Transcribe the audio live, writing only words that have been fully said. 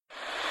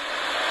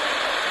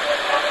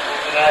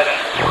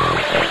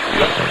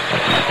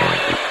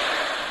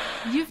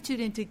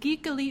tuned into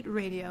Geek Elite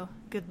Radio.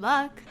 Good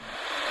luck.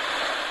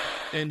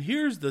 And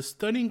here's the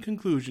stunning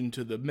conclusion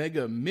to the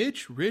mega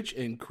Mitch, Rich,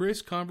 and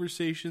Chris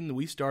conversation that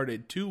we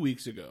started 2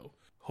 weeks ago.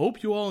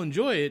 Hope you all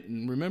enjoy it,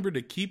 and remember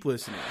to keep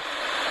listening.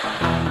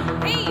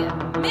 Hey,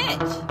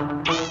 Mitch!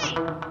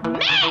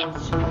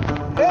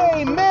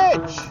 Hey,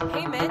 Mitch!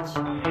 Hey, Mitch!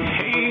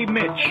 Hey,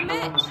 Mitch! Hey,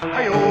 Mitch!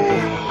 Hi-yo!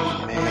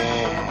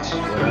 Mitch!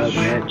 What up,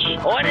 Mitch?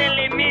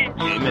 Orderly Mitch.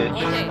 Hey,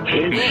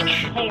 Mitch!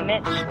 Hey,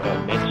 Mitch.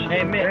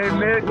 Hey,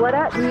 Mitch. What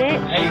up,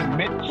 Mitch? Hey,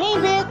 Mitch! Hey,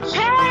 Mitch!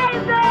 What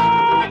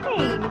up,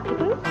 Mitch?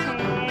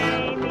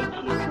 Hey, Mitch!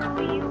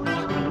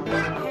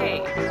 Hey,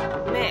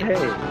 Mitch.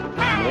 Hey,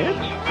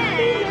 Mitch. Hey,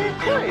 Mitch. You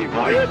cool, you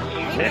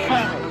Hey, Mitch!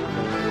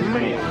 Hey,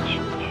 Mitch! Hey, Mitch!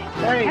 Mitch. Mitch!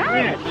 Hey,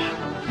 Mitch!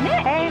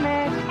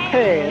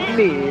 Hey, Mitch. Hey,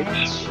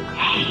 Mitch!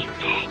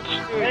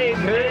 Hey,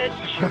 Mitch.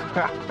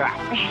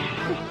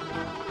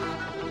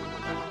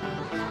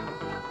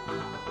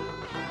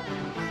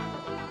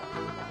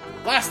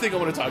 Last thing I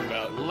want to talk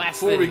about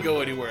before we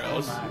go anywhere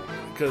else.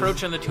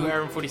 Approaching the 2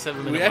 hour and 47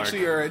 minute We mark.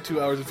 actually are at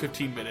 2 hours and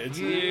 15 minutes.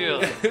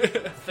 Yeah.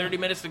 30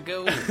 minutes to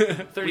go.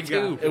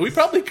 32. And we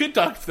probably could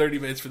talk 30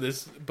 minutes for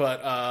this, but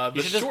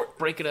You the should short... just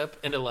break it up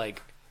into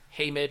like,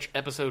 Hey Mitch,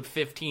 episode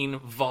 15,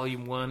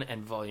 volume 1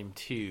 and volume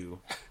 2.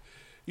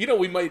 You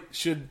know,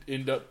 should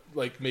end up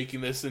like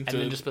making this into...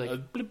 And then just be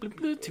like, bloop, bloop,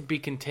 bloop, to be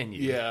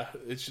continued. yeah,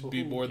 it should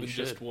be more than you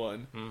just should.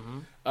 one.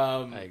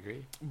 I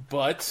agree.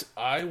 But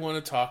I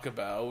want to talk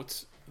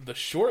about the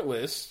short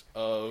list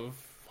of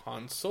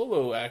Han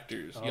Solo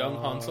actors, young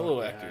Han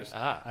Solo actors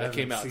that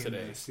came out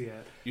today.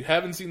 Yet. You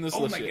haven't seen this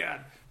Oh list my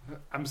yet. god!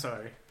 I'm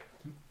sorry.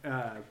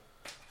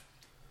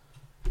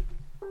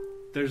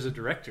 There's a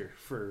director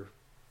for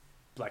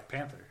Black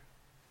Panther.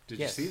 Did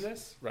Yes. you see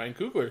this? Ryan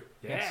Coogler,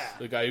 Yeah.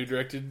 the guy who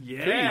directed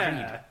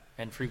Yeah.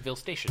 And Fruitville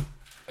Station.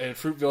 and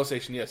Fruitvale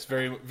Station. Yes,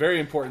 very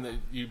very important that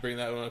you bring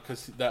that one up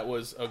because that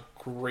was a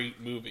great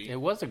movie. It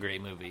was a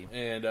great movie.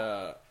 And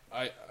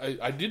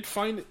I did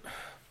find it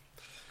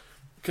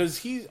because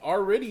he's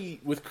already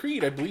with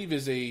Creed. I believe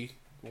is a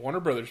Warner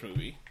Brothers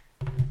movie.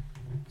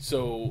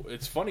 So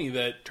it's funny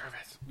that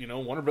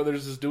Warner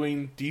Brothers is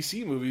doing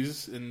DC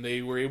movies, and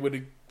they were able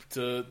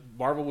to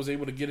Marvel was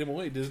able to get him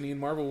away. Disney and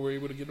Marvel were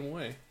able to get him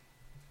away.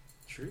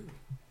 True.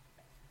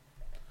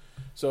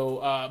 So,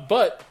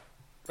 but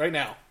right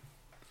now,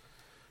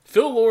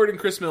 Phil Lord and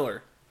Chris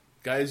Miller,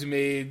 guys who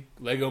made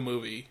Lego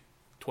Movie,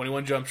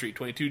 21 Jump Street,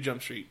 22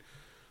 Jump Street,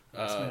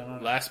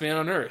 Last Man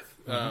on Earth.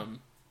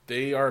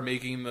 They are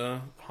making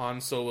the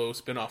Han Solo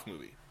spin-off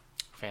movie.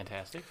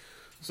 Fantastic.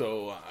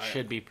 So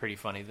Should be pretty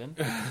funny then.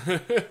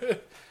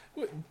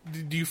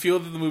 do you feel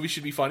that the movie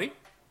should be funny?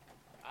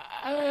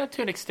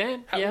 To an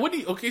extent, yeah.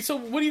 So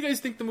what do you guys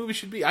think the movie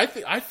should be?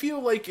 I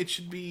feel like it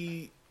should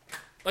be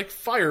like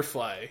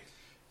Firefly.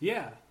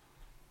 Yeah.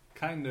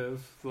 Kind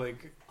of.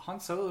 Like, Han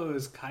Solo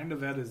is kind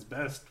of at his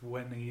best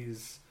when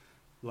he's,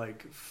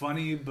 like,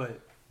 funny, but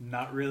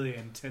not really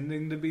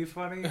intending to be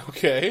funny.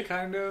 Okay.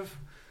 Kind of.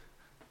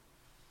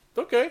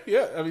 Okay,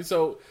 yeah. I mean,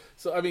 so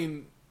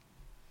okay.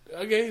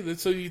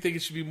 So you think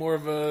it should be more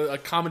of a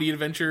comedy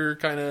adventure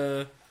kind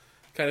of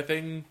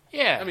thing?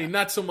 Yeah. I mean,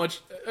 not so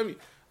much.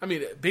 I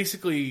mean,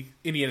 basically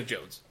Indiana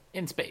Jones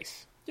In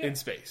space. in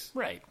space,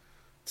 Right.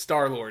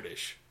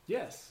 Star-Lord-ish.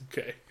 Yes.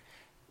 Okay.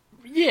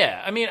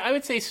 Yeah, I mean, I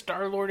would say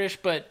Star-Lord-ish,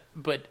 but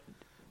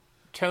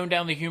tone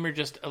down the humor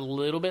just a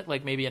little bit,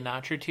 like maybe a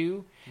notch or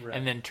two, Right.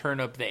 and then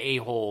turn up the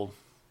a-hole,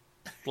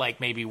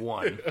 like maybe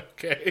one.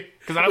 Okay.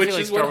 Because I don't Which feel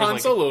like is Star what Wars Han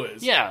like, Solo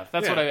is. Yeah,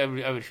 that's Yeah.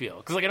 what I would feel.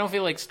 Because like I don't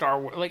feel like Star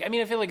Wars. Like I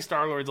mean, I feel like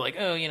Star Lord's like,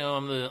 oh,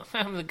 I'm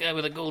the guy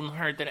with a golden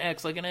heart that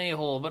acts like an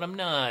a-hole, but I'm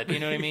not. You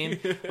know what I mean?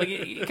 Like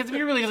because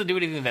he really doesn't do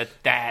anything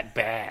that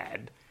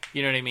bad.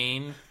 You know what I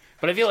mean?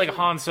 But I feel like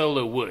Han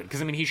Solo would,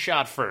 because I mean he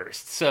shot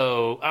first,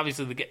 so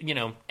obviously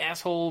the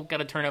asshole got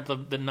to turn up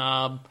the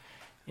knob.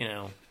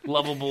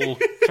 Lovable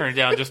turn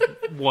down just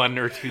one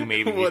or two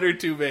maybe. One or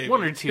two maybe.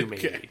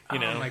 Okay. Oh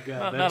my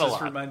god, that not a just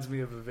lot. reminds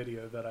me of a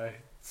video that I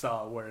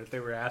saw where they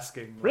were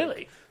asking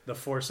Really? the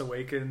Force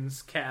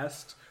Awakens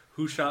cast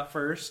who shot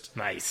first,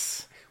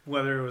 Nice.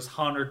 whether it was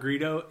Han or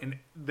Greedo, and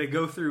they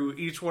go through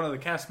each one of the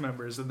cast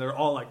members and they're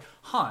all like,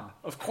 Han,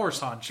 of course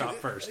Han shot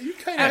first. You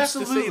kinda have to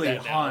say Absolutely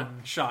that now.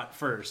 Han shot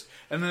first.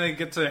 And then they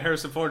get to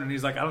Harrison Ford and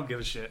he's like, I don't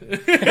give a shit.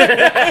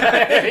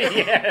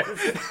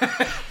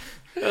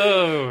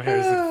 Oh,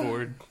 Harrison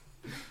Ford.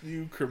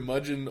 You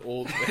curmudgeon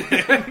old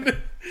man.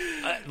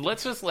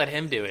 Let's just let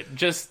him do it.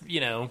 Just,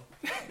 I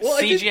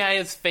CGI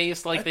his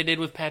face like they did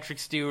with Patrick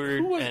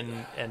Stewart was-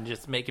 and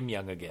just make him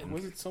young again.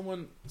 Was it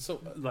someone? So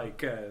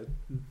Like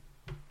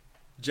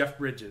Jeff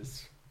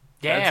Bridges.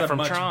 Yeah, That's a from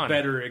much Tron.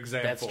 better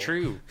example. That's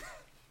true.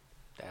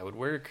 That would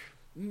work.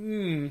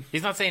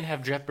 He's not saying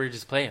have Jeff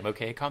Bridges play him,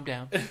 okay? Calm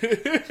down.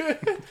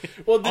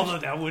 Although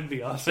that would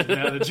be awesome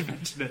now that you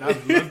mention it. I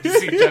would love to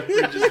see Jeff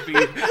Bridges be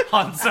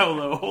Han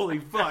Solo. Holy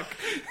fuck.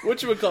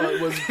 whatchamacallit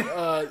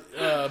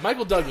was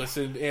Michael Douglas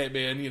and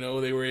Ant-Man,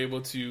 they were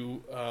able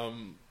to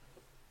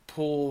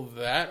pull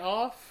that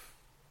off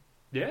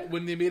Yeah.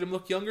 when they made him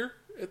look younger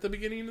at the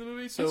beginning of the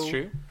movie. So That's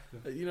true.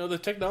 The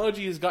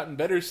technology has gotten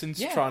better since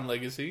Yeah. Tron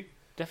Legacy.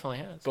 Definitely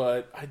has.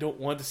 But I don't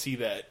want to see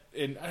that.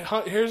 And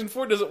Harrison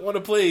Ford doesn't want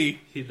to play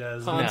He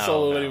does. Han No,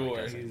 Solo no, he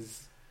anymore. doesn't.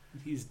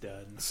 He's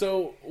done.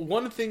 So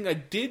one thing I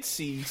did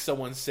see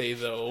someone say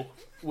though,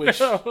 which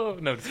Oh,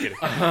 no, just kidding.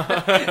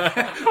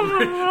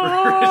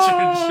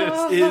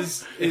 Richard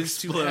just is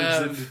to explodes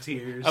have into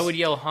tears. I would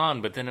yell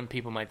Han, but then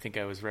people might think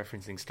I was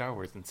referencing Star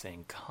Wars and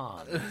saying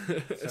Khan.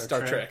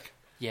 Star Trek.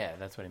 Yeah,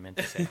 that's what I meant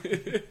to say.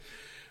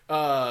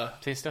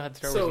 They still had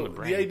Star Wars in So the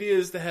brain. the idea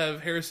is to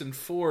have Harrison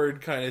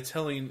Ford kind of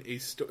telling a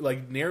story,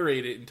 like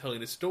narrate it and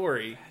telling a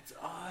story, It's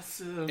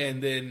awesome.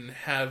 and then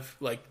have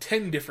like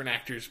 10 different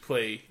actors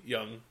play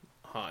young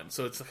Han.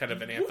 So it's kind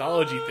of an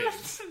anthology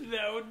thing.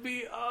 That would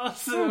be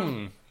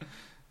awesome.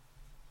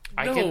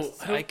 I No, could, I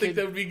don't I think could,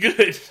 that would be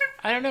good.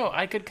 I don't know.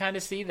 I could kind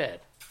of see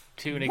that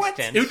to an What?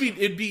 extent.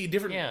 It'd be a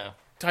different Yeah.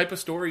 type of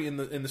story in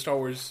the Star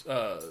Wars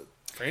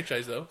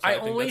franchise, though. So I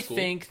think only that's cool.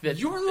 think that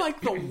You're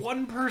like the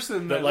one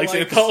person that, that likes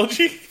likes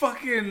anthology.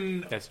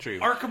 fucking that's true.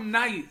 Arkham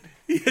Knight.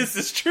 Yes,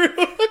 it's true.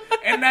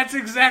 And that's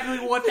exactly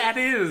what that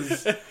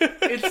is.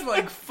 It's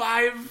like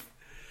 5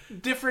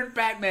 different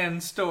Batman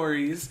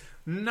stories.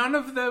 None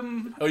of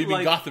them. Oh, you mean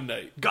like, Gotham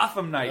Knight?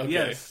 Gotham Knight, Okay.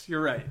 yes,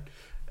 you're right.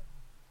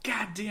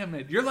 God damn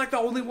it. You're like the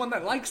only one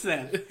that likes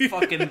that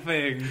fucking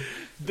thing.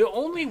 The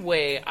only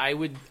way I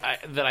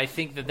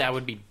think that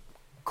would be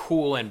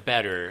cool and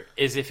better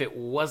is if it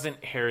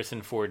wasn't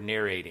Harrison Ford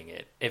narrating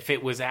it. If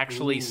it was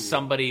actually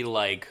somebody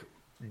like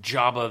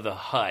Jabba the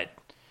Hutt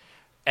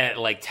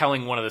like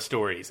telling one of the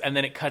stories, and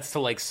then it cuts to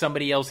like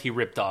somebody else he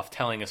ripped off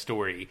telling a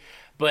story.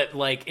 But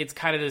like it's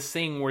kind of this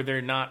thing where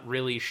they're not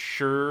really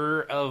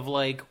sure of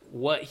like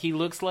what he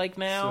looks like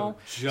now,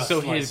 So just so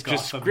like his Gotham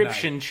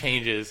description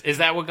changes. Is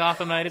that what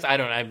Gotham Knight is? I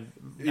haven't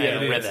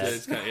read that.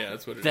 It's kinda,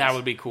 that's what it is. That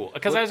would be cool.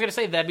 Because I was going to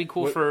say that'd be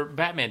cool for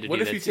Batman to do What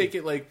that if you too. take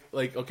it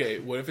like okay?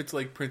 What if it's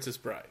like Princess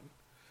Bride,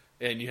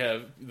 and you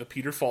have the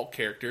Peter Falk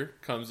character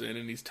comes in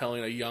and he's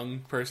telling a young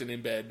person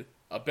in bed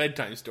a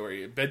bedtime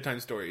stories,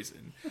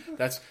 and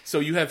that's so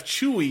you have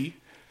Chewie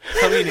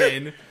coming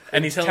in.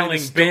 And he's telling a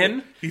sto-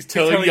 Ben? He's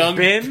telling young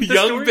Ben the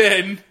young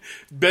story?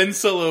 Ben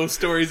Solo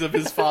stories of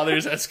his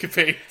father's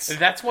escapades.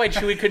 That's why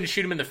Chewie couldn't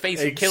shoot him in the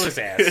face and kill his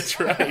ass. That's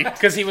right.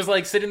 Because he was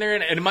like sitting there,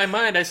 and in my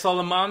mind, I saw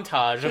the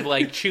montage of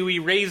like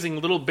Chewie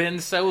raising little Ben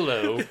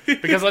Solo.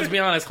 Because let's be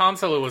honest, Han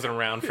Solo wasn't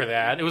around for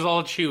that. It was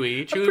all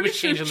Chewie. Chewie was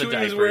changing the Chewie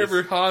diapers. was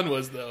wherever Han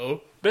was,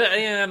 though. But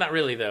yeah, not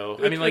really though.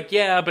 I mean, like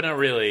yeah, but not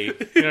really.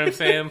 You know what I'm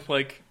saying?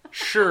 Like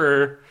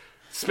sure,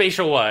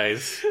 spatial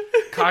wise,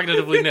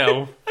 cognitively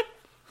no.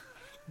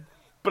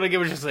 But I get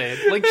what you're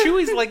saying. Like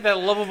Chewie's like that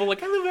lovable,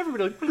 like I love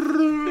everybody, like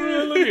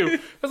I love you.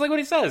 That's like what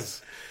he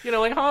says.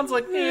 Like Han's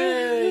like,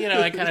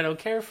 I kind of don't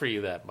care for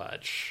you that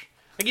much.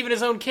 Like even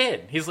his own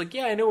kid, he's like,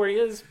 yeah, I know where he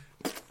is.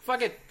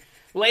 Fuck it,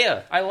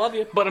 Leia, I love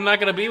you, but I'm not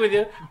gonna be with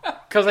you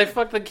because I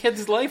fucked the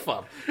kid's life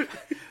up.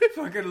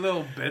 Fucking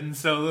little Ben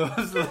Solo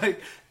was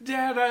like,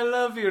 Dad, I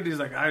love you. And he's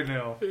like, I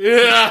know.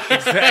 Yeah.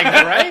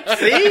 Exactly,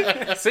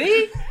 right?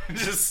 See?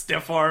 Just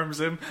stiff arms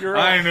him.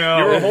 I know.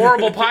 You're a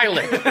horrible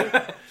pilot.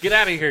 Get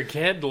out of here,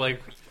 kid.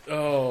 Like,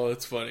 Oh,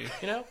 that's funny.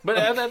 But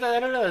I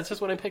don't know. It's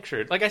just what I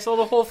pictured. Like I saw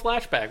the whole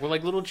flashback with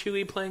like little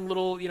Chewie playing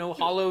little,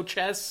 hollow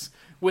chess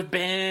with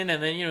Ben,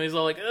 and then he's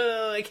all like,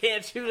 "Oh, I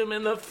can't shoot him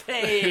in the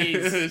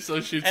face,"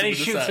 So shoots and him he in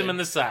the shoots side. him in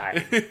the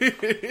side.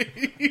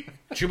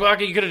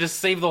 Chewbacca, you could have just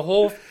saved the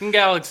whole fucking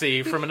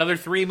galaxy from another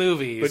 3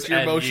 movies. But your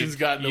and emotions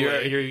got in the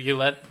way. You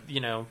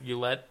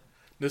let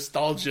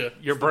Nostalgia.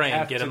 your brain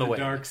Path get to in the the way.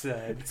 dark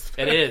side.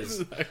 It is.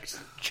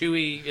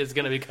 Chewie is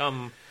going to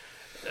become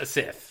a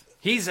Sith.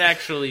 He's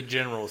actually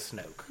General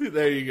Snoke.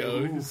 There you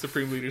go.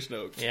 Supreme Leader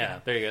Snoke. Yeah,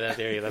 there you go. That's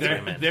what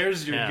I meant.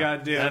 There's your Yeah.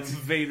 goddamn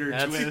Vader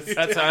twist.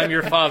 That's I'm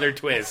your father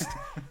twist.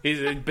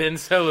 He's a Ben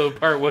Solo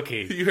part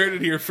Wookiee. You heard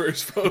it here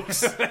first,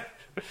 folks.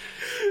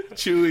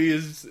 Chewie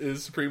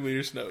is Supreme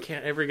Leader Snoke.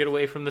 Can't ever get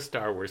away from the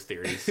Star Wars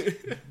theories.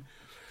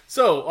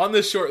 So, on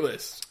this short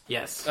list,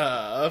 Yes.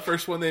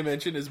 first one they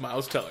mentioned is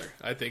Miles Teller.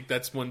 I think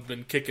that's one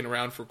been kicking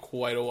around for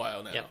quite a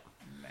while now. Yep.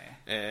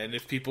 And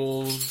if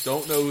people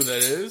don't know who that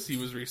is, he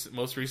was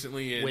most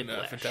recently in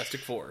Whiplash. Fantastic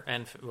Four.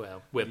 And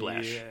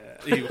Whiplash.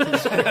 Yeah. He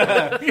was-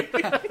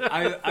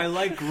 I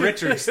like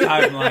Richard's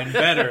timeline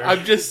better.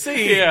 I'm just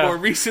saying, Yeah. more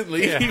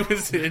recently, Yeah. he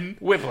was in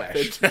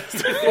Whiplash.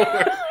 Fantastic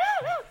Four.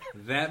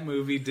 That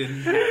movie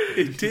didn't happen.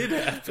 It did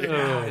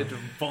happen.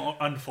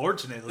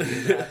 Unfortunately,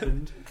 it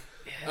happened.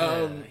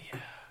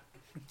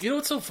 You know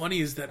what's so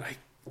funny is that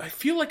I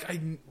feel like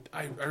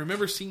I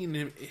remember seeing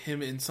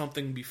him in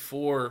something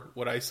before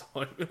what I saw.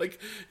 Like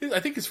I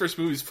think his first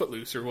movie is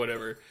Footloose or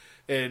whatever,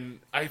 and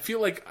I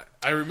feel like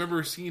I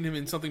remember seeing him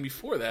in something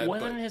before that.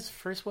 Wasn't his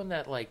first one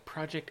that like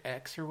Project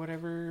X or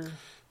whatever?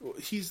 But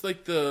he's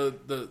like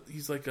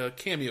he's like a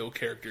cameo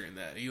character in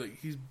that.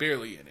 He's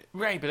barely in it.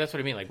 Right, but that's what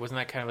I mean. Like, wasn't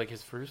that kind of like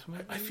his first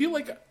movie? I feel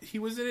like he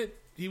was in it.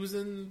 He was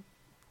in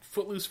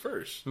Footloose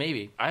first.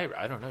 Maybe. I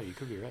don't know. You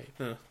could be right.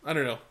 I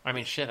don't know. I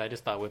mean, shit, I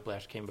just thought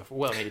Whiplash came before.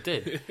 Well, I mean, it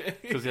did,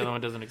 because the other one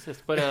doesn't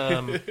exist. But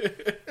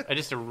I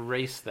just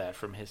erased that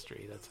from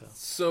history. That's how.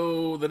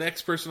 So the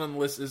next person on the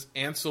list is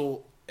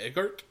Ansel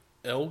Elgort.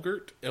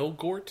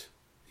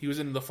 He was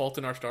in The Fault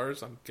in Our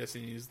Stars. I'm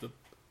guessing he's the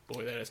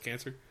boy that has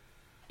cancer.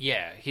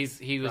 Yeah,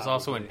 he was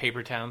also in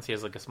Paper Towns. He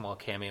has like a small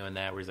cameo in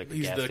that where he's like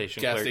He's gas the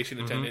station gas clerk. station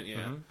attendant, yeah.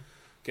 mhm.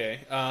 Okay.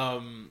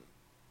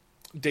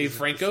 Dave Is it the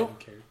Franco. same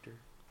character?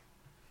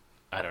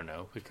 I don't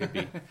know. It could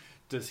be.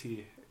 Does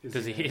he?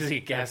 Is he a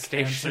gas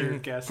station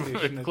gas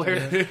station clerk?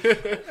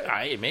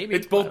 attendant? Maybe.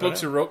 It's both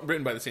books are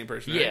written by the same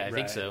person. Yeah, right? I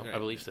think so. Right. I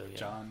believe so. Yeah.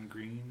 John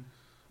Green,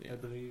 Yeah. I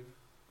believe.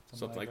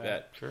 Something like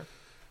that.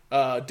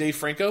 Sure. Dave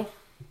Franco,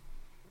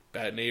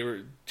 bad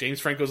neighbor. James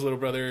Franco's little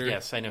brother.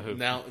 Yes, I know who.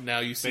 Now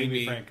you see Baby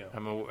me. Franco.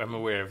 I'm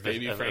aware of,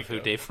 Baby of who Franco.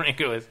 Dave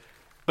Franco is.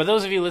 But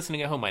those of you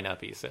listening at home might not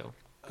be. So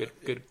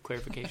good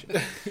clarification.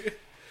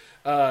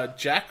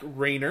 Jack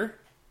Rayner.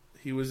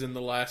 He was in the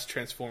last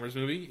Transformers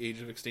movie,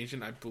 Age of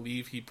Extinction. I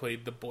believe he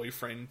played the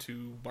boyfriend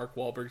to Mark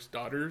Wahlberg's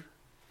daughter.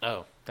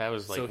 Oh, that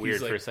was like So he's weird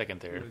for a like- second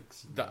there.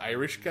 Looks The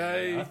Irish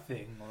guy.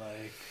 nothing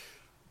like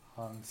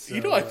Han Solo.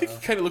 You know, I think he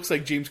kind of looks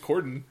like James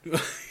Corden.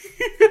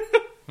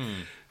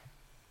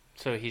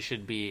 So he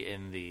should be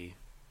in the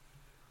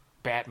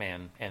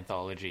Batman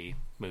anthology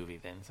movie.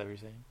 Then is that what you're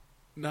saying?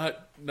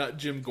 not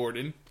Jim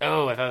Gordon.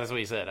 Oh, I thought that's what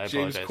you said. I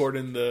James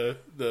apologize. Corden,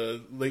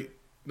 the late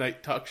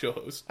night talk show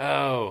host.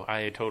 Oh,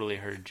 I totally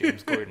heard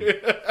James Gordon.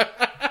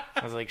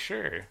 I was like,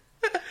 sure.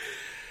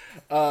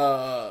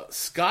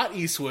 Scott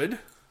Eastwood.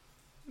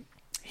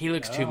 He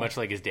looks too much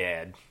like his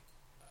dad.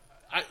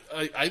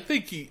 I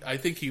think he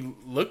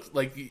looked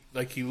like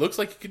he looks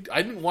like he could.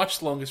 I didn't watch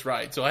The Longest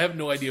Ride, so I have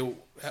no idea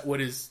what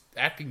his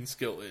acting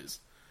skill is.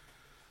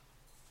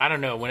 I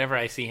don't know. Whenever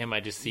I see him, I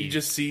just see You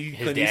just see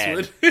his Clint dad.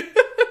 Eastwood.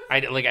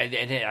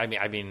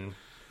 I mean,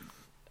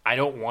 I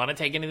don't want to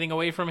take anything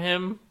away from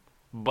him,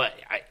 but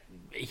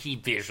he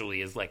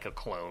visually is like a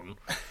clone.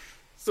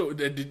 So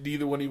did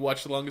neither one of you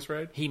watch The Longest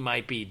Ride? He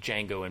might be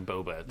Django and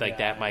Boba. Like Yeah,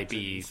 that might I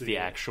be didn't see the it.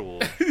 actual.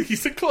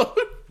 He's a clone.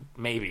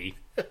 Maybe.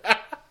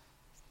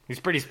 He's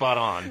pretty spot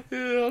on. Yeah,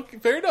 okay,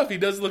 fair enough. He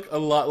does look a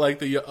lot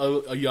like a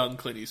young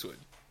Clint Eastwood.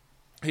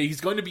 He's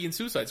going to be in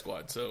Suicide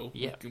Squad, so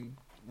Yeah.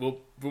 we'll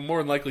more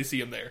than likely see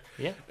him there.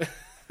 Yeah.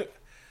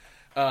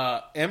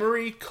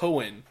 Emery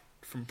Cohen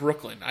from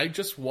Brooklyn. I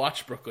just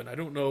watched Brooklyn. I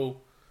don't know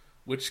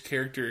which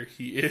character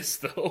he is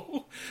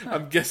though.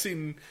 I'm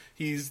guessing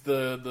he's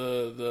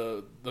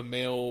the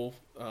male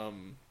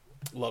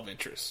love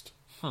interest.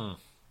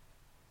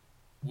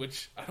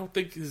 Which I don't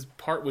think his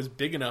part was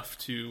big enough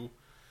to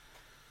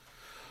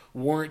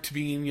warrant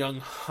being young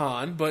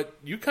Han, but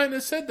you kind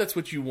of said that's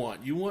what you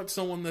want. You want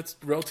someone that's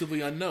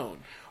relatively unknown.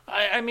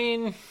 I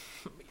mean,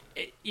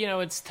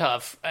 it's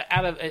tough.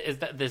 Out of is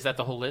that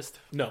the whole list?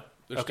 No,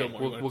 there's Okay, still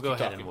more. we'll go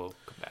ahead and we'll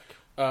come back.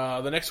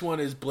 The next one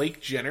is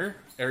Blake Jenner.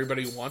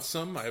 Everybody wants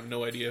some. I have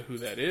no idea who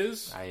that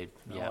is.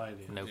 No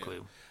idea. No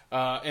clue.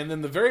 And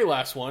then the very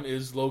last one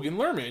is Logan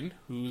Lerman,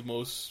 who's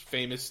most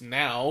famous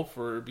now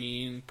for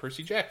being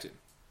Percy Jackson.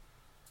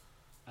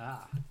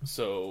 Ah,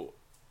 So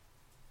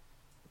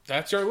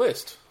that's our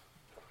list.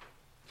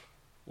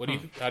 What do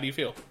you? How do you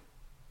feel?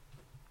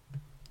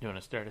 You want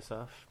to start us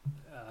off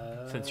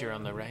since you're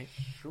on the right?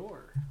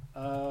 sure.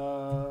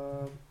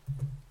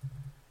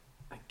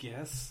 I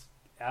guess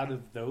out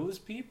of those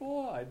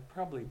people, I'd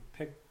probably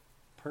pick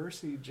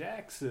Percy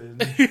Jackson.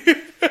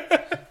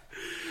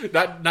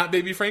 Not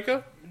Baby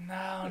Franco.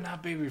 No,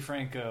 not Baby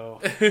Franco.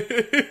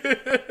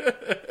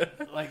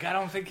 Like, I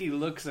don't think he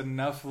looks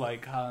enough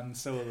like Han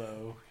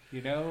Solo.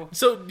 You know,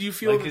 So do you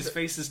feel like his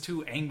face is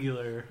too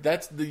angular.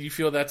 you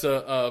feel that's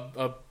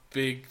a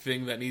big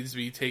thing that needs to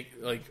be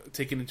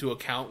taken into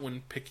account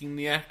when picking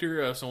the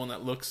actor, someone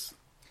that looks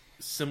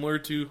similar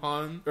to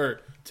Han or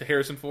to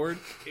Harrison Ford?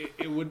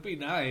 It would be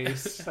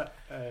nice.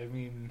 I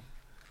mean,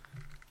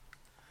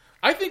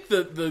 I think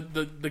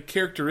the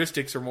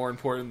characteristics are more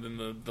important than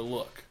the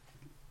look.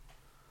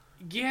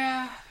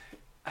 yeah.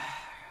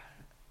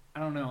 I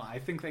don't know. I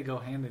think they go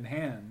hand in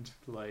hand.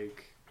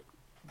 Like,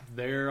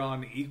 they're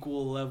on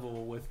equal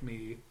level with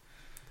me.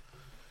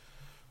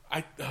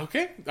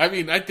 Okay. I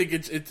mean, I think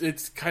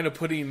it's kind of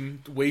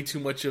putting way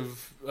too much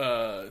of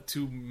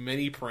too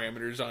many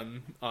parameters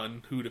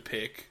on who to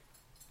pick.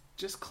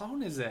 Just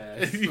clone his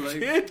ass. You Like,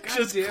 can't God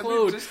just damn it,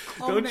 clone. just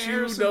clone Don't you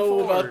Harrison know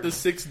Ford. about the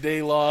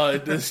 6-day law?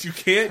 You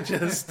can't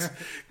just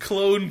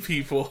clone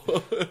people.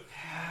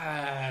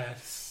 Ah,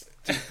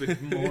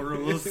 stupid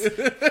morals.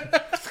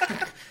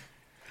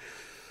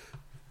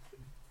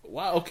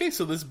 Wow. Okay,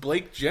 so this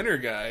Blake Jenner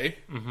guy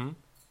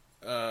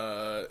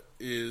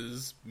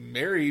is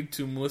married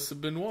to Melissa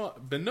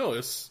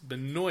Benoist,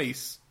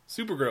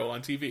 Supergirl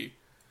on TV,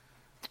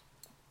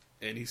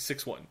 and he's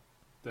 6'1"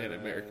 and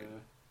American.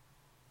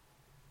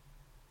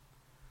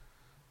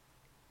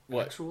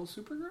 What? Actual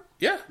Supergirl?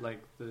 Yeah. Like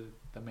the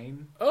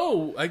main?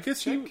 Oh, I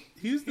guess Chick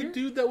he's the here?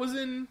 dude that was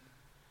in.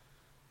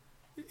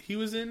 He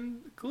was in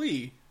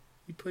Glee.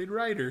 He played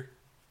Ryder.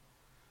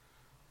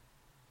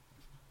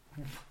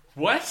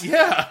 What?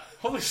 Yeah.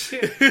 Holy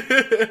shit.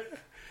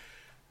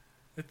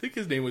 I think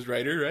his name was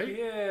Ryder, right?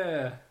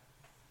 Yeah.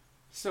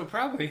 So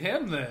probably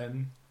him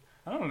then.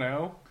 I don't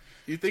know.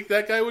 You think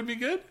that guy would be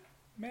good?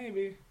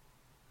 Maybe.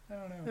 I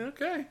don't know.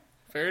 Okay.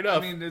 Fair I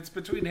enough. mean, it's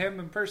between him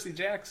and Percy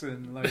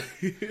Jackson, like,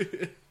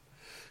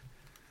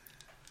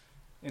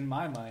 in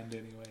my mind,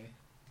 anyway.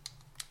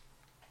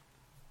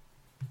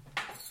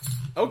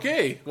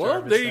 Okay, well,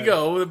 Jarvis there you said.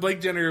 go.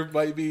 Blake Jenner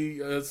might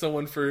be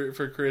someone for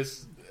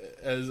Chris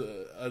as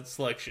a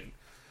selection.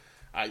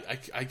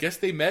 I guess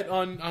they met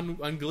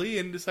on Glee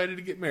and decided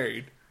to get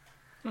married.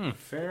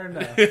 Fair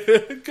enough.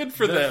 Good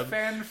for The them.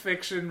 fan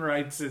fiction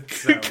writes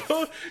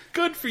itself.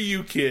 Good for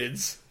you,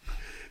 kids.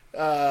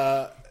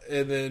 And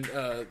then,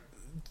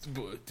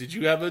 did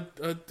you have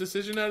a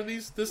decision out of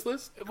this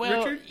list,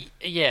 Well, Richard?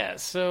 yeah.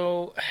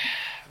 So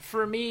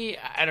for me,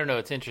 I don't know.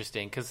 It's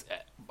interesting because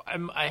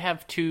I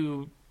have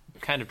two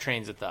kind of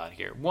trains of thought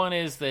here. One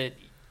is that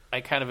I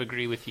kind of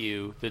agree with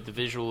you that the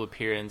visual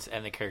appearance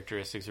and the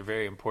characteristics are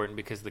very important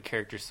because the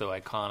character's so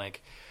iconic,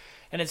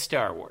 and it's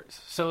Star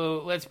Wars.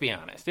 So let's be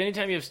honest.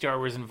 Anytime you have Star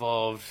Wars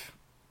involved,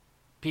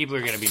 people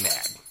are going to be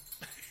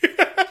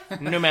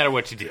mad, no matter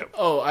what you do.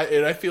 Oh,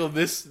 I feel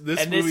this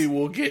And movie this-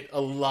 will get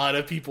a lot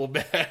of people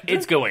mad.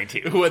 It's going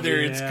to. whether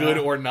it's Yeah. good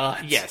or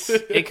not. Yes,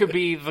 it could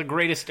be the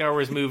greatest Star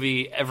Wars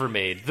movie ever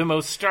made, the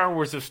most Star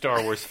Wars of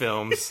Star Wars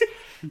films,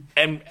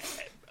 and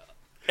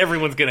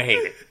everyone's gonna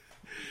hate it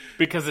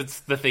because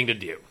it's the thing to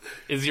do.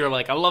 Is you're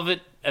like, I love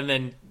it, and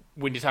then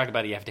when you talk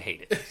about it, you have to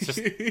hate it.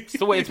 It's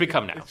the way it's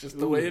become now. It's just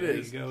the way it There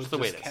is. you go. Just the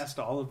way Just it is. cast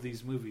all of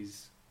these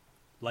movies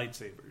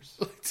lightsabers.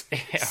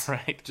 Yeah,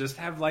 right. Just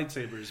have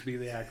lightsabers be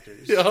the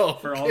actors Oh,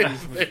 for all okay,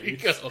 these there you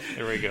movies. go.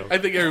 There we go. I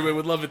think everybody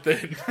would love it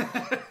then.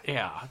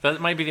 Yeah, that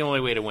might be the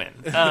only way to win.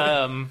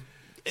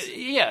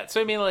 Yeah,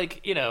 so I mean,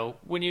 like, you know,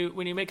 when you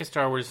make a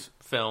Star Wars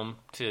film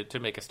to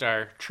make a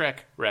Star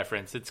Trek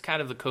reference, it's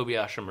kind of the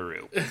Kobayashi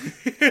Maru.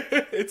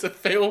 It's a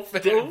fail.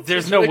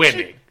 There's no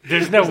winning.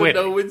 There's no There's a winning.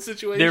 no-win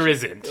situation. There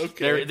isn't.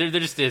 Okay. There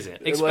just isn't.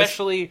 Unless-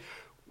 Especially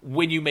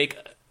when you make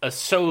a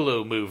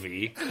solo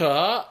movie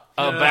Huh?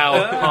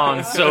 about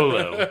Han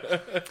Solo.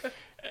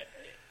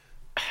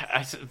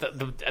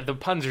 The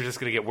puns are just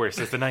going to get worse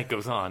as the night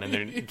goes on, and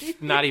they're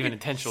not even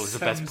intentional. Is the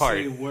best Some part.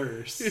 say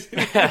worse.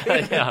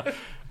 Yeah.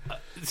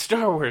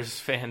 Star Wars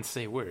fans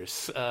say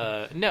worse.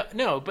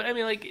 No, but I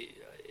mean, like,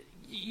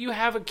 you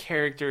have a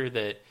character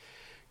that,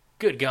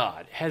 good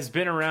God, has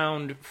been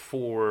around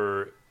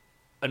for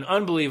an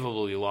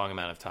unbelievably long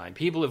amount of time.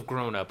 People have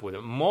grown up with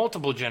it.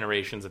 Multiple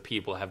generations of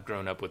people have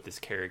grown up with this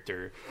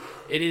character.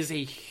 It is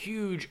a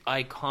huge,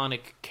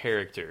 iconic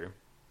character.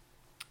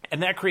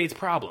 And that creates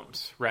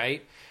problems,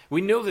 right?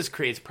 We know this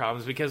creates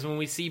problems because when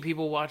we see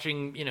people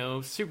watching, you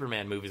know,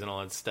 Superman movies and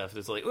all that stuff,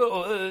 it's like,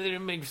 oh, they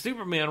didn't make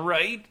Superman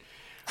right.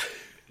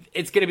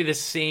 It's going to be the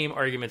same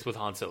arguments with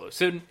Han Solo.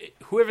 So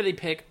whoever they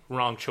pick,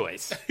 wrong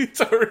choice.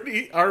 It's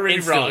already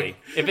Instantly. wrong.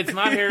 If it's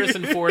not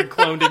Harrison Ford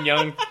cloned and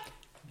young,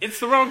 it's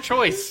the wrong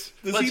choice.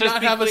 Does Let's he just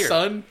not be have clear. a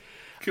son?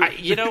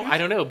 I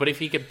don't know, but if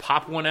he could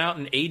pop one out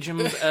and age him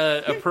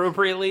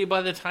appropriately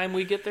by the time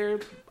we get there,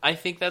 I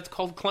think that's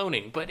called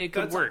cloning. But it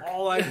could That's work.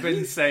 all I've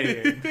been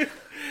saying.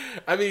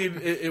 I mean,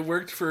 it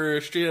worked for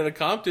Straight Outta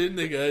Compton.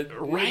 They got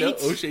Right?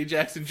 O'Shea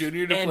Jackson Jr.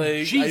 to And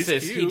play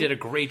Jesus, Ice Cube. he did a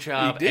great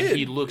job, He did. and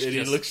he looks And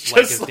just, looks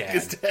like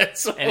his dad.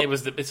 So. And it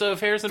was so if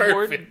Harrison Ford,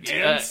 Perfect.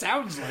 It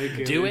sounds like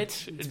it. do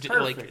it, It's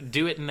like perfect.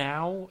 do it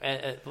now.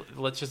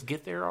 Let's just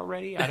get there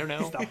already. I don't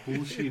know. Stop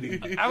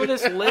bullshitting. Out of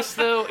this list,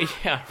 though,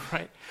 yeah,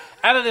 right.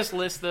 Out of this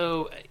list,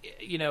 though,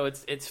 you know,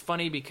 it's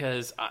funny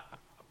because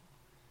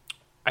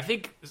I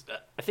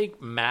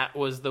think Matt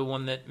was the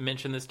one that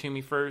mentioned this to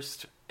me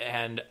first,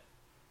 and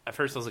at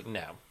first I was like,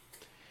 no.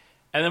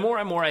 And the more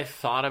and more I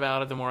thought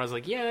about it, the more I was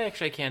like, yeah,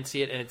 actually I can't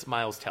see it, and it's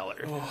Miles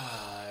Teller.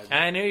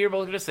 And I knew you were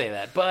both going to say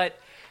that, but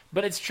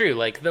it's true.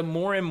 Like, the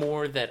more and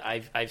more that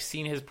I've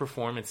seen his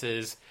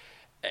performances,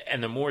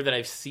 and the more that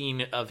I've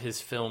seen of his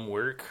film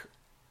work,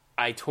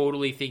 I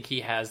totally think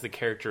he has the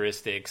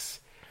characteristics.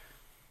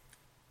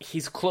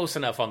 He's close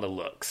enough on the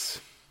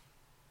looks.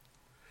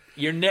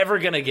 You're never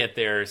going to get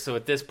there, so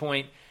at this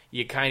point,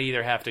 you kind of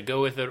either have to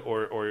go with it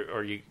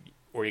or you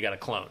got to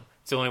clone.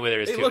 It's the only way there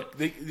is Hey, to look,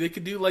 it. they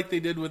could do like they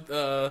did with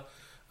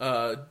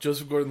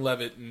Joseph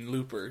Gordon-Levitt and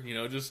Looper. You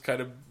know, just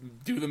kind of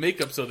do the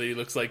makeup so that he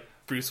looks like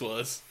Bruce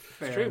Willis.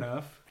 Fair true.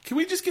 enough. Can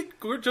we just get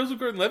Joseph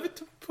Gordon-Levitt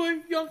to play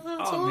young Han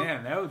Oh Solo?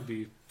 man, that would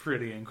be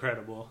pretty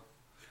incredible.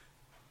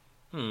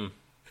 It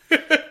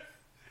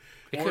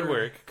could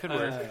work. Could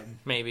work.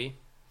 Maybe.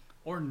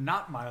 Or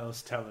not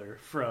Miles Teller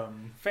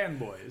from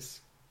Fanboys.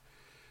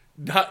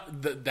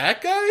 Not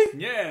that guy?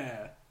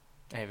 Yeah.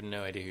 I have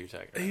no idea who you're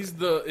talking about. He's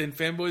in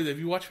Fanboys. Have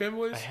you watched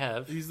Fanboys? I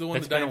have. He's the one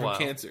It's that died been a from while.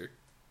 cancer.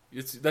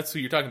 That's who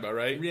you're talking about,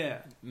 right? Yeah.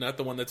 Not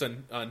the one that's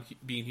on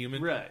Being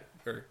Human? Right.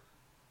 Or,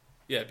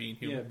 yeah, Being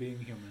Human. Yeah, being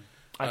human.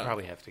 I'd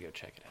probably have to go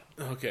check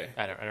it out. Okay.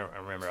 I don't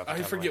remember. Off the I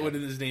top forget of what my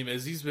head. his name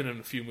is. He's been in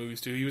a few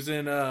movies too. He was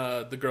in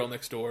The Girl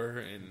Next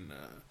Door and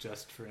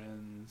Just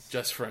Friends.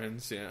 Just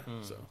Friends. Yeah.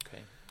 So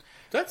Okay.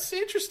 that's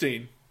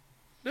interesting.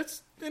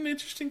 That's an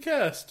interesting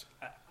cast.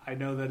 I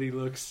know that he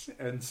looks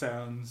and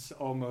sounds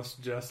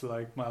almost just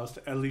like Miles,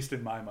 at least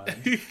in my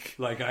mind.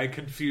 Like, I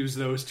confuse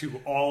those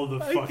two all the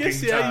fucking I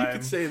guess, yeah, time. you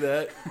could say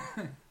that.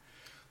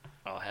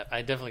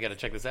 I definitely got to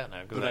check this out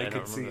now because But I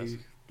don't could remember see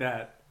this.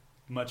 that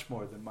much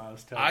more than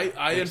Miles Teller.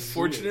 I which is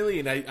unfortunately,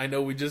 and I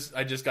know I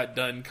just got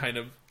done kind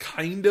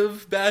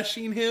of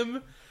bashing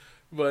him,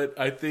 but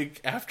I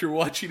think after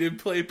watching him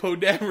play Poe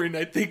Dameron,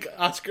 I think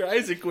Oscar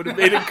Isaac would have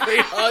made a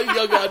great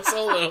young Han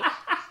Solo.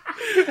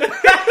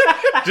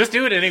 Just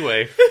do it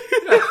anyway.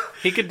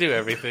 He could do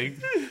everything.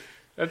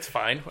 That's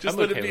fine. Just I'm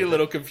let okay it be a with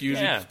little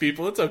confusing Yeah. for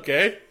people. It's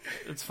okay.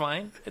 It's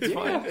fine. It's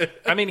fine.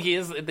 I mean,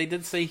 they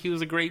did say he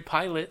was a great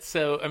pilot,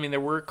 so I mean, there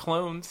were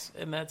clones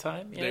in that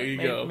time. Yeah, There you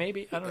go.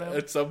 Maybe I don't know.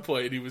 At some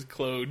point, he was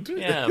cloned.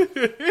 Yeah.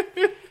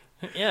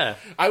 Yeah.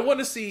 I want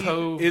to see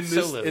Poe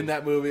Solo. in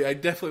that movie. I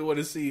definitely want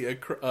to see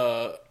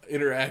a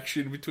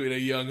interaction between a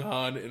young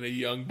Han and a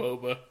young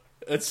Boba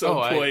at some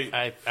point.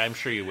 I'm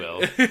sure you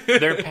will.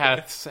 Their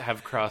paths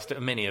have crossed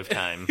many of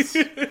times.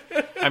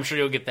 I'm sure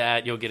you'll get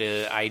that. You'll get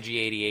a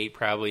IG-88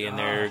 probably in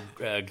there.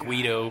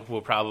 Guido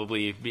will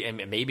probably be,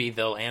 and maybe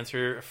they'll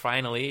answer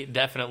finally,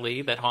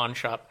 definitely, that Han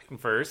shot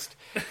first.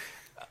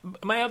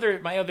 My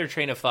other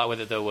train of thought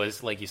with it though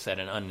was, like you said,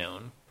 an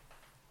unknown.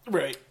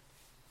 Right.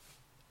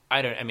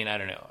 I don't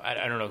know. I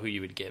don't know who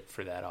you would get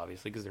for that,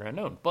 obviously, because they're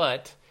unknown.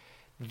 But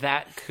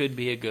that could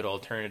be a good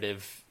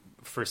alternative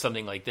for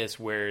something like this,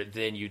 where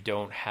then you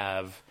don't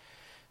have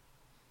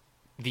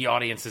the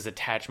audience's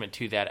attachment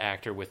to that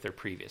actor with their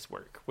previous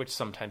work, which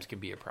sometimes can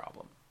be a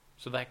problem.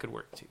 So that could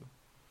work too.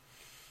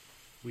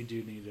 We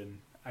do need an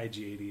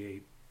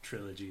IG-88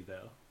 trilogy,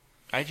 though.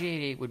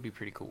 IG-88 would be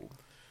pretty cool.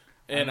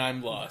 And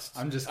I'm lost.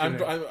 I'm just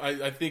gonna-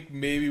 I think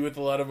maybe with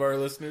a lot of our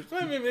listeners,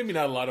 maybe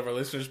not a lot of our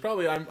listeners.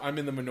 Probably I'm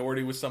in the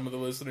minority with some of the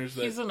listeners.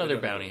 He's another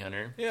bounty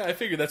hunter. Yeah, I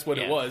figured that's what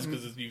it Yeah. was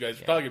because you guys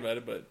were talking about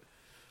it. But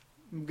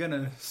I'm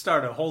gonna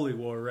start a holy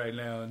war right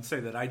now and say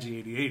that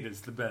IG-88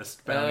 is the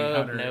best bounty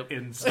hunter nope.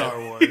 in Star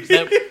Wars.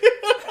 Nope.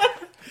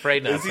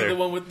 Afraid not, is he sir. the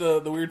one with the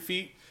weird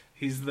feet?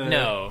 He's the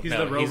He's the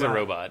robot. he's a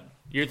robot.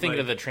 You're thinking Like-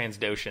 of the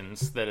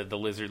Transdoshans, the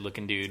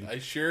lizard-looking dude. I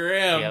sure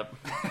am. Yep.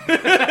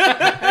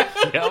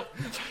 Yep.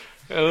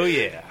 Oh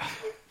yeah.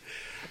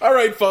 All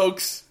right,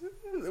 folks,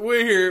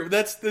 we're here.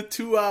 That's the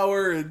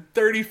 2-hour and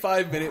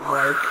 35-minute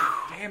mark.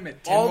 Damn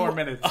it! 10 more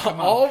minutes. Come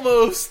on.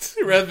 Almost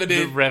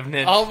Revenant. The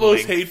Revenant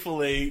Almost length.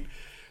 Hateful Eight.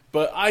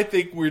 But I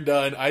think we're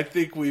done. I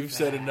think we've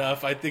said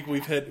enough. I think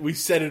we've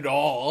said it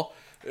all.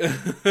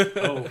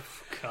 Oh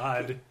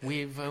God!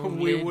 We've We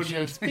only wouldn't.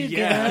 just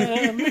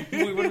Yeah, begun.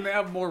 we wouldn't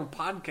have more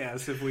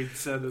podcasts if we'd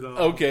said it all.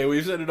 Okay,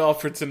 we've said it all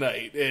for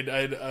tonight, and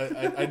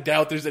I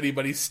doubt there's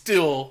anybody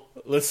still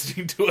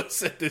listening to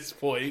us at this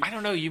point. I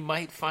don't know. You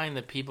might find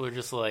that people are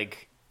just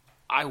like,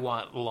 I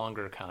want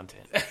longer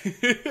content.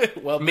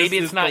 Well, Maybe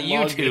this it's is not the you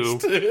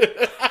longest.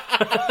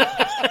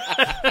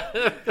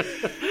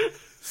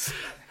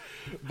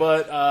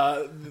 But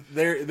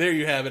there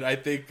you have it. I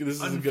think this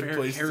is Unfair a good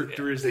place.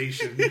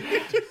 characterization.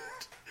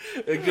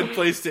 A good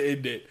place to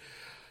end it.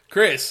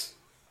 Chris,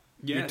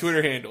 your Yes.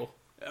 Twitter handle,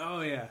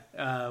 Oh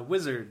yeah,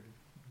 Wizard.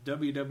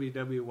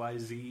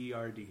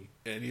 WWWYZERD.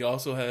 and he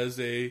also has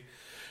a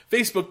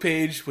Facebook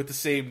page with the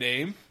same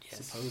name.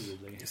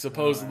 Supposedly.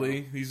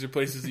 Supposedly, these are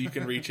places that you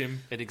can reach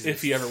him It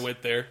if he ever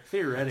went there.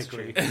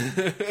 Theoretically.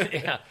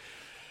 Yeah.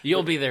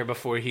 You'll be there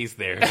before he's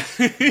there.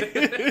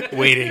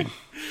 Waiting.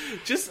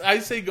 Just, I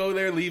say go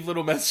there, leave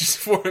little messages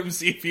for him,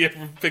 see if he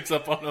ever picks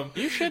up on them.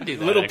 You should do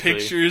that. Little actually.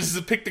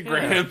 pictures,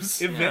 pictograms.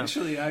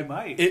 Eventually, I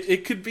might.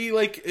 It could be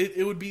like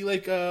it would be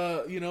like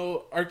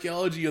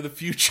archaeology of the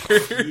future.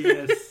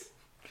 Yes.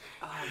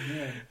 Oh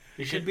man,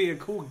 it should be a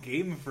cool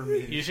game for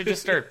me. You should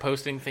just start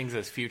posting things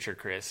as future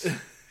Chris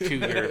to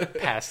your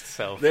past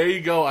self. There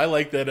you go. I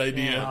like that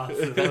idea.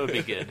 Awesome. That would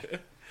be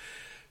good.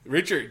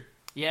 Richard,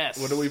 Yes.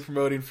 what are we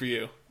promoting for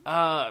you?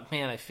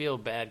 Man, I feel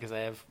bad because I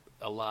have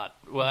a lot.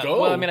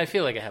 Go. Well, I mean, I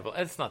feel like I have.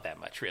 It's not that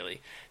much,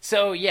 really.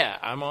 So, yeah,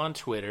 I'm on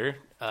Twitter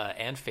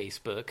and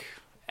Facebook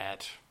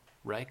at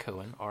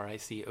Rycowen,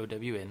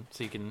 RICOWN,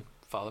 so you can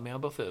follow me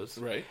on both those.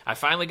 Right. I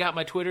finally got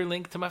my Twitter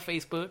linked to my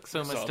Facebook,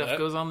 so my Saw stuff that.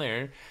 goes on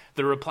there.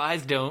 The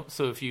replies don't,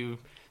 so if you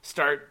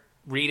start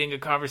reading a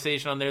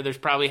conversation on there, there's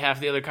probably half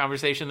the other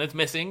conversation that's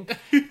missing,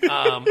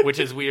 which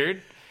is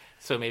weird.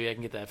 So maybe I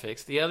can get that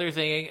fixed. The other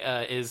thing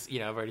is,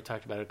 I've already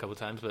talked about it a couple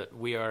times, but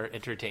We Are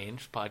Entertained,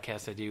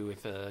 podcast I do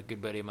with a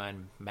good buddy of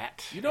mine,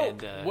 Matt.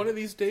 And, one of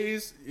these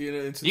days,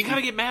 you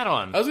gotta get Matt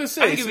on. I was gonna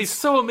say, I think it'd be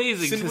so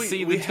amazing to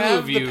see we the two have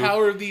of you the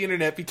power of the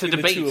internet to between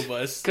debate. the two of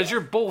us. Because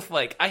you're both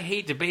like, I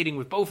hate debating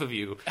with both of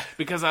you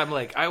because I'm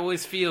like, I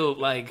always feel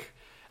like,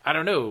 I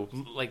don't know,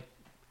 like,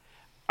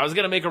 I was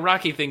gonna make a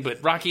Rocky thing,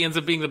 but Rocky ends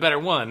up being the better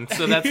one,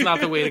 so that's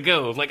not the way to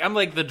go. Like I'm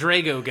like the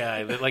Drago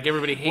guy that like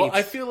everybody hates. Well,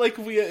 I feel like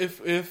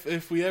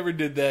if we ever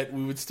did that,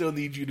 we would still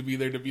need you to be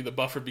there to be the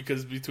buffer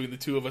because between the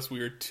two of us, we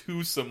are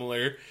too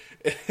similar.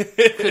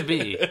 Could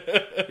be.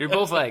 You're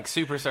both like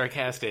super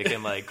sarcastic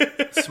and like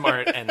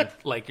smart, and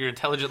like your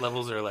intelligent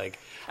levels are like,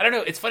 I don't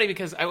know. It's funny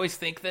because I always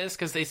think this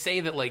because they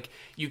say that like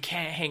you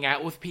can't hang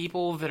out with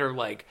people that are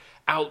like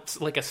out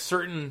like a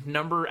certain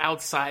number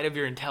outside of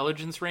your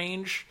intelligence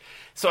range.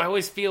 So I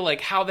always feel like,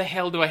 how the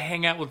hell do I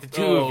hang out with the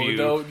two of you?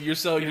 No, you're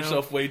selling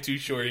yourself way too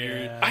short.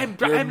 Yeah.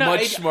 You're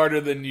much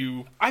smarter than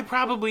you. I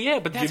probably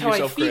am, but that's Give how I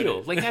yourself feel.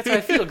 credit. Like that's how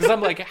I feel because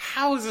I'm like,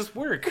 how does this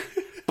work?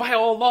 By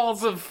all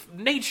laws of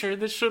nature,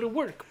 this shouldn't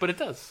work, but it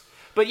does.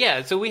 But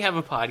yeah, so we have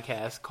a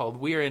podcast called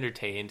We Are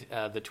Entertained.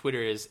 The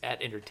Twitter is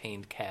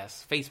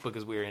 @EntertainedCast. Facebook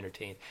is We Are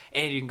Entertained,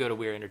 and you can go to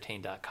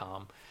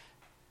weareentertained.com.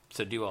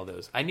 So do all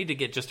those. I need to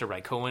get just to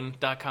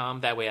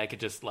Rycohen.com. That way I could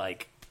just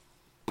like.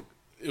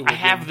 I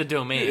have the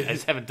domain. I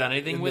just haven't done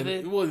anything with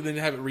it. Well, then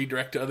have it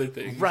redirect to other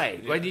things.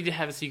 Right. Yeah. I need to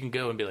have it so you can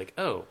go and be like,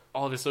 oh,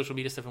 all of his social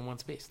media stuff in one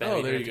space. That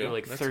way there you you have to go.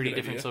 like That's a 30 good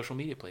different idea. social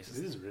media places.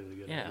 This is a really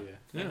good Yeah. idea.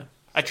 Yeah.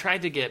 I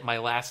tried to get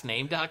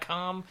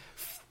mylastname.com.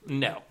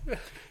 No.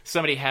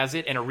 Somebody has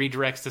it and it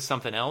redirects to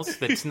something else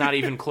that's not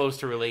even close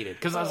to related.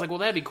 Because I was like, well,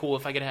 that'd be cool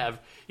if I could have,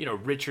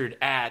 Richard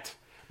at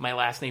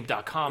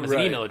mylastname.com as an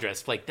Right. email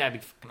address. Like, that'd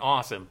be fucking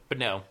awesome. But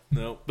no.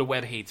 Nope. The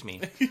web hates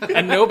me.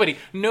 And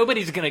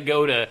nobody's going to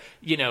go to,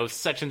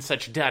 such and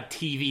such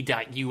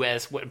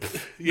 .tv.us.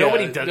 Yeah,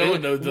 Nobody does no it.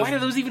 one knows. Why do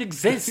those even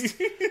exist?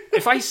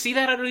 If I see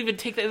that, I don't even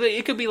take that.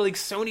 It could be like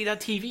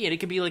Sony.tv and it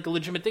could be like a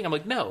legitimate thing. I'm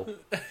like, no.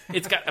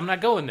 I'm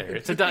not going there.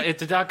 It's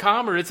a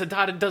 .com or it's a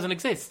 .it doesn't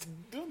exist.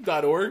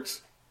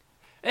 .orgs.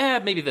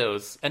 Maybe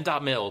those and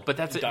 .mil, but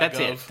that's it. That's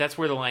 .gov. it. That's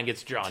where the line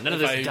gets drawn. None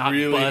of If this I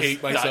really .bus,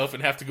 hate myself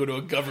and have to go to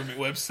a government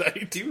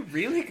website. Do you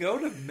really go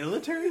to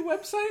military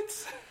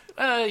websites?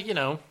 Every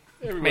once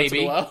in a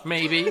maybe, while.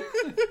 maybe,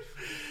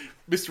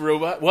 Mr.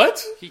 Robot.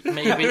 What?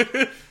 maybe.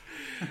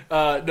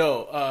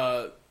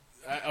 No.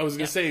 I was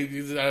gonna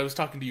say I was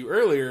talking to you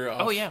earlier.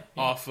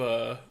 Off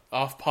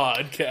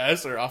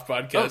podcast or off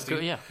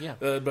podcasting. Yeah.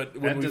 But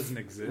That doesn't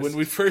exist. When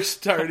we first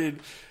started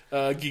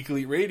Geek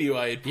Elite Radio,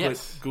 I had put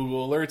Yes.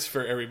 Google alerts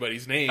for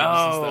everybody's names and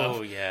Oh,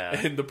 stuff. yeah.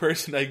 And the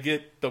person I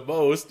get the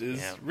most is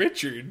Yeah.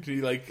 Richard.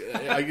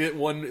 I get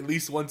one at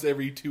least once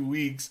every 2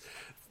 weeks,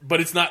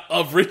 but it's not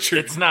of Richard.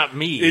 It's not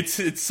me.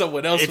 It's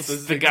someone else. It's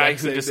with the exact guy who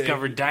same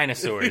discovered name.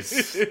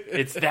 dinosaurs.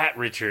 It's that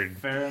Richard.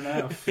 Fair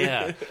enough.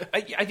 Yeah.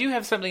 I do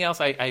have something else.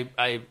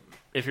 I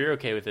if you're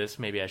okay with this,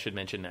 maybe I should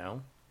mention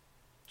now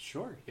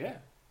Sure, yeah.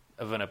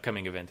 of an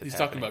upcoming event. That's He's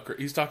happening.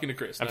 talking to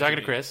Chris. I'm not talking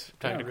to me. Chris.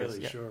 I'm not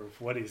really sure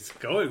what he's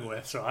going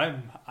with, so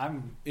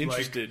I'm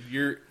Interested.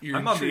 You're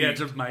I'm on the intrigued.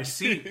 edge of my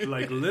seat,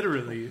 like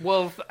literally.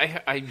 Well,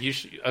 you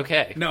should.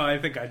 Okay. No, I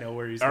think I know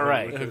where he's All going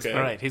right. with this. Okay.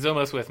 All right. He's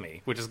almost with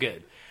me, which is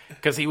good.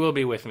 Because he will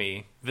be with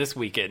me this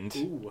weekend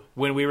Ooh.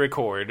 when we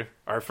record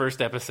our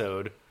first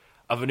episode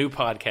of a new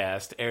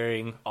podcast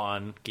airing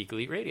on Geek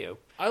Elite Radio.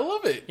 I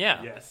love it.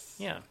 Yeah. Yes.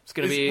 Yeah. It's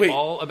going to Is- be wait.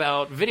 all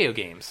about video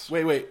games.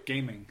 Wait.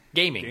 Gaming.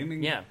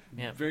 Gaming. Yeah.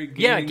 Very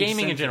Yeah, gaming gaming in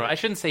centric. general. I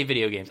shouldn't say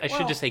video games. I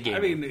should just say gaming.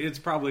 I mean, it's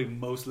probably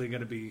mostly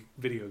going to be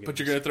video games. But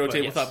you're gonna throw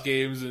tabletop yes.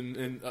 games and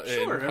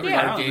Sure, and every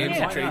card now and games then, and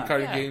why trading not?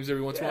 card Yeah. games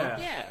every once in a while. Yeah.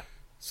 yeah.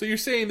 So you're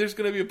saying there's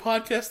gonna be a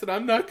podcast that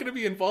I'm not gonna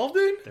be involved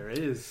in? There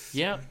is.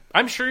 Yeah.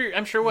 I'm sure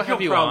we'll have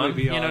You'll you probably on.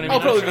 be You know on. what I mean? I'll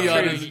probably I'm be sure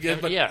on you- as a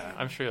guest, but- yeah,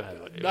 I'm sure you'll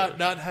have it.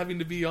 Not having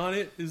to be on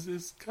it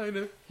is kind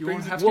of You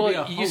won't have to Well, be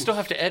a you host. still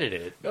have to edit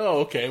it. Oh,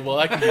 okay. Well,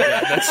 I can do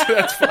that.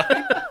 That's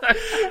fine.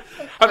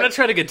 I'm not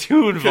trying to get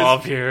too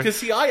involved here. Because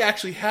see, I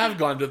actually have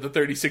gone to the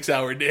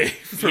 36-hour day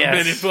for Men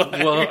in Yes. Black.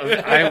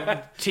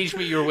 Well, teach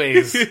me your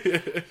ways.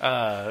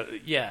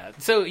 Yeah.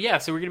 So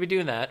we're gonna be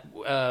doing that.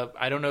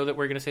 I don't know that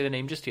we're gonna say the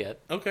name just yet.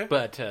 Okay.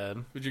 But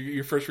But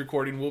your first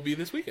recording will be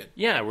this weekend.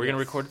 yeah, we're gonna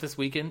record it this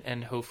weekend,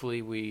 and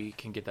hopefully we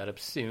can get that up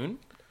soon.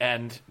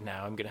 And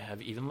now I'm gonna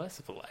have even less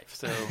of a life,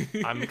 so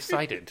I'm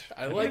excited.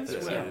 I like about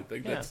this. Yeah. I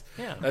think Yeah. that's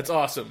Yeah. that's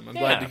awesome. I'm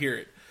glad Yeah. to hear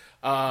it.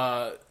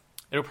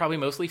 It'll probably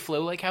mostly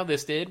flow like how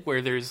this did,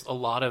 where there's a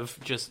lot of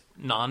just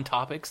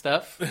non-topic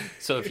stuff.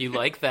 So if you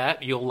like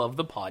that, you'll love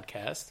the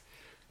podcast.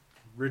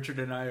 Richard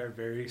and I are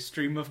very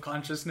stream of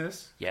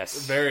consciousness.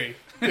 Yes, Very.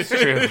 it's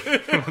true.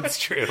 It's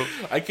true.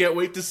 I can't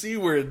wait to see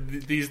where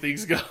these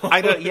things go.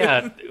 I don't.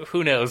 Yeah,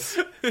 who knows?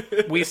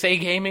 We say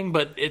gaming,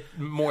 but it's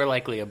more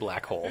likely a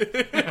black hole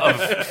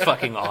of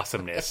fucking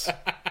awesomeness.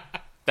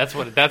 That's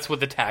what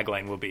the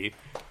tagline will be.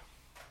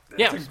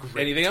 Yeah.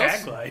 Anything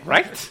else? Tagline.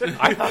 Right?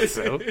 I thought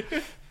so.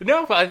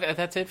 No, but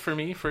that's it for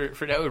me. For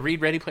now,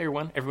 read Ready Player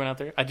One. Everyone out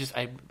there,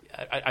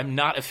 I'm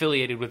not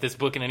affiliated with this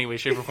book in any way,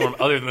 shape, or form,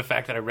 other than the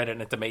fact that I read it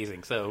and it's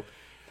amazing. So,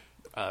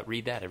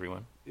 read that,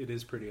 everyone. It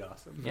is pretty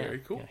awesome. Yeah, Very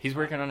cool. yeah. He's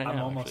working on it I'm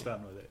now. almost actually.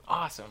 done with it.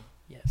 Awesome.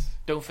 Yes.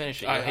 Don't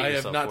finish it. You'll hate I have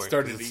yourself not for it,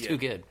 started 'cause it's it too yet.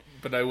 good.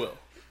 But I will.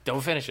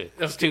 Don't finish it.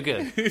 It's too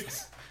good.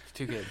 It's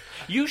too good.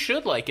 You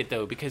should like it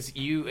though, because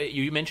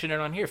you mentioned it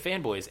on here,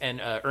 Fanboys, and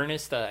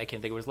Ernest. I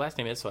can't think of what his last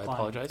name is, so I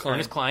apologize. Klein.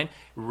 Ernest Klein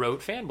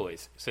wrote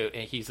Fanboys, so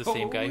and he's the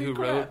same guy who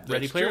Holy wrote crap.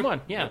 Ready That's Player true.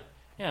 One. Yeah.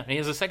 And he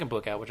has a second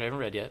book out, which I haven't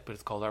read yet, but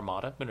it's called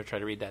Armada. I'm going to try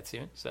to read that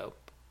soon, so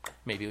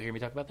maybe you'll hear me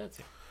talk about that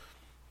soon.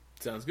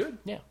 Sounds good.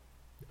 Yeah.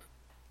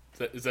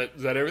 Is that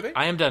everything?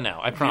 I am done now.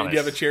 I promise. Do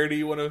you have a charity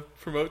you want to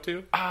promote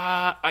to?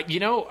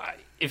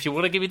 If you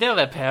want to get me down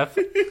that path,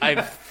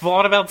 I've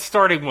thought about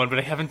starting one, but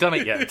I haven't done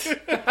it yet.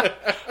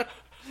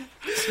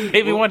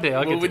 Maybe one day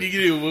I'll get When to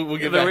you it. do, we'll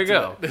get There back we to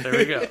go. that. There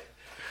we go.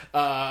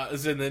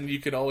 And then you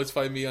can always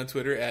find me on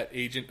Twitter at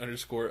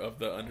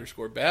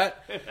agent_of_the_bat.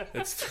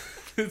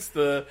 It's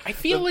the. I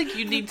feel like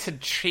you need to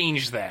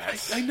change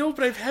that. I know,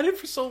 but I've had it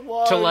for so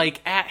long. To like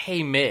at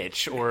Hey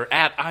Mitch or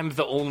at I'm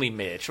the only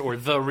Mitch or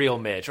the real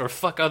Mitch or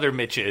fuck other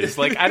Mitches.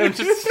 Like I don't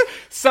just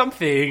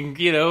something,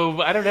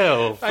 I don't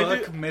know.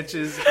 Fuck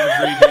Mitches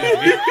every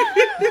day.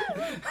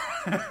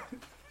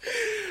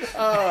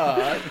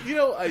 I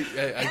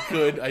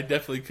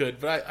definitely could,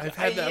 but I've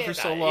had that for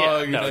so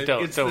long. No, and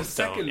don't. It's the don't,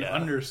 second yeah.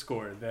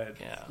 underscore that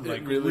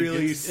It really,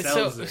 really gets-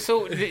 sells it.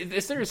 So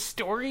is there a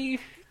story?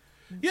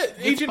 Yeah,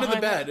 Agent of the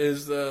behind Bat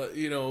is the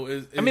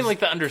is. I mean, like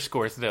the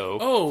underscores though.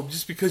 Oh,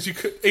 just because you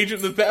could,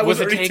 Agent of the Bat was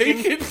Was it already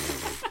taken?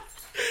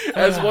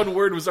 As one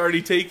word was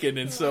already taken,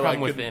 and so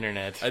Problem I with could, the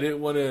internet. I didn't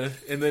want to,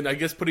 and then I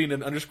guess putting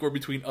an underscore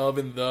between of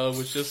and the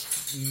was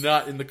just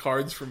not in the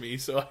cards for me,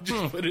 so I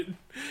just put it.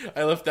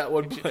 I left that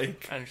one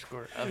blank.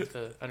 Underscore of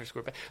the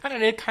underscore. I don't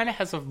know. It kind of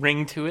has a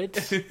ring to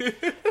it.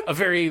 A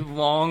very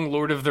long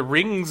Lord of the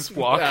Rings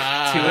walk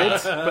to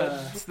it,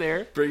 but it's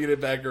there. Bringing it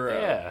back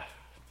around. Yeah,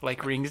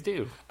 like rings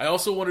do. I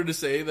also wanted to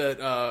say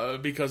that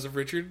because of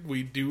Richard,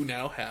 we do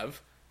now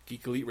have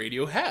Geek Elite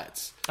Radio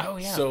hats. Oh,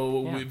 yeah.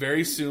 So Yeah.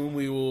 very soon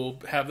we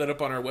will have that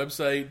up on our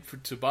website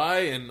to buy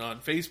and on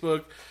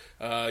Facebook.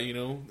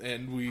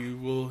 And we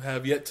will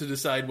have yet to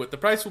decide what the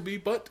price will be,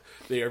 but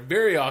they are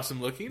very awesome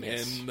looking,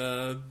 Yes.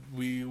 and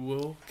we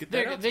will get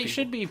that out to They people.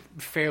 should be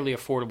fairly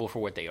affordable for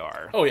what they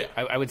are. Oh, yeah.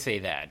 I would say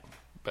that,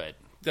 but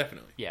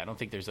Definitely. yeah, I don't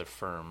think there's a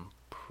firm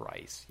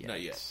price yet. Not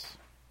yet.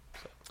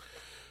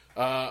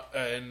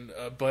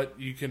 But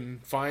you can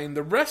find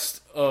the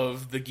rest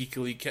of the Geek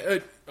Elite.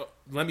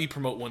 Let me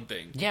promote one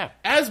thing. Yeah.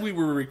 As we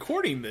were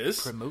recording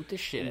this, Promote the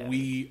shit out of it.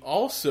 we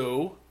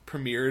also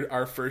premiered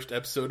our first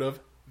episode of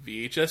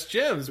VHS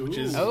Gems, which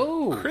is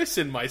Oh. Chris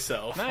and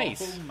myself.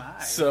 Nice. Oh my.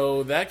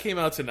 So that came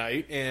out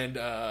tonight, and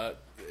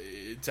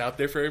it's out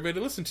there for everybody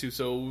to listen to.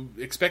 So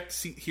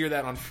expect to hear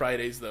that on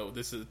Fridays, though.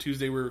 This is a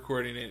Tuesday we're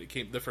recording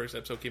it. The first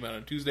episode came out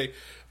on Tuesday,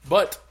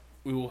 but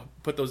we will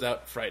put those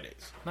out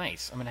Fridays.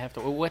 Nice. I'm gonna have to.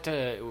 What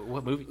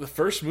movie? The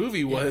first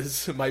movie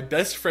was My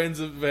Best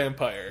Friend's a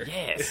Vampire.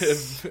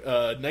 Yes.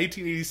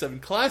 1987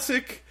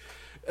 classic.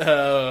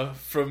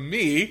 From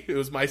me, it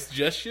was my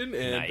suggestion,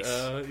 and Nice.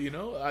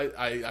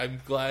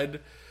 I'm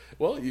glad.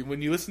 Well,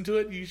 when you listen to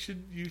it,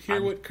 you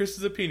hear what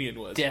Chris's opinion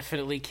was.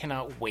 Definitely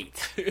cannot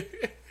wait.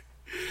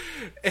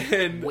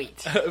 And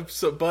Wait.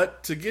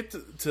 But to get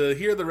to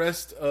hear the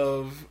rest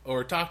of,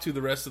 or talk to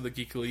the rest of the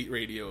Geek Elite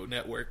Radio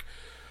network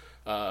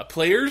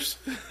players,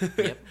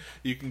 Yep.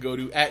 you can go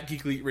to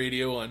 @Geek Elite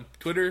Radio on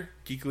Twitter,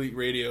 Geek Elite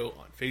Radio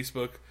on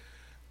Facebook,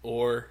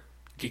 or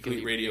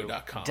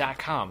GeekEliteRadio.com.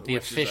 .com, the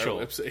which is our official.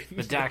 website.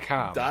 The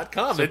 .com.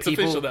 .com. So It's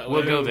people official that will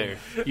way. go there.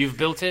 You've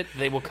built it.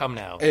 They will come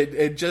now.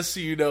 And just so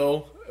you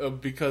know,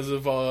 because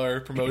of our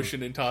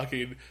promotion and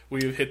talking,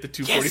 we have hit the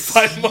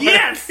 245 mark.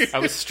 Yes! I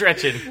was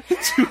stretching.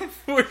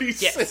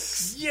 246.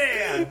 Yes.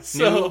 Yeah.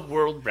 So- New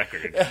world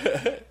record.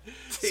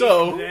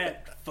 So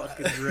That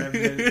fucking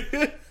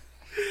remnant.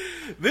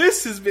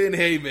 this has been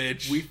Hey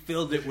Mitch. We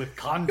filled it with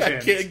I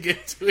content. can't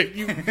get to it.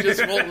 You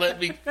just won't let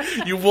me.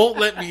 You won't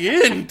let me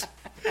in.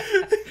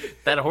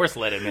 That horse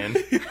let him in.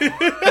 He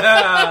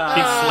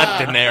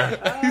slept in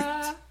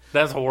there.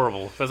 That's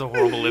horrible. That's a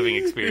horrible living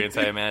experience,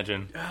 I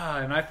imagine.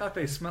 And I thought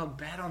they smelled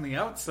bad on the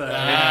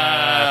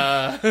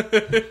outside.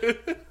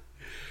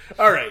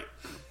 All right.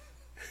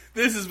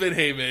 This has been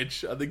Hey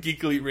Mitch on the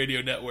Geek Elite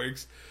Radio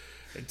Networks.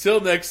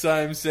 Until next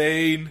time,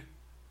 saying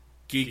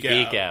geek out.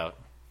 Geek out.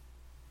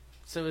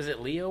 So is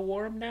it Leo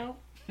warm now?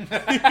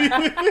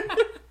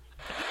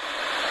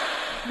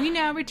 We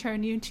now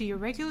return you to your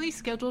regularly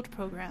scheduled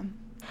program.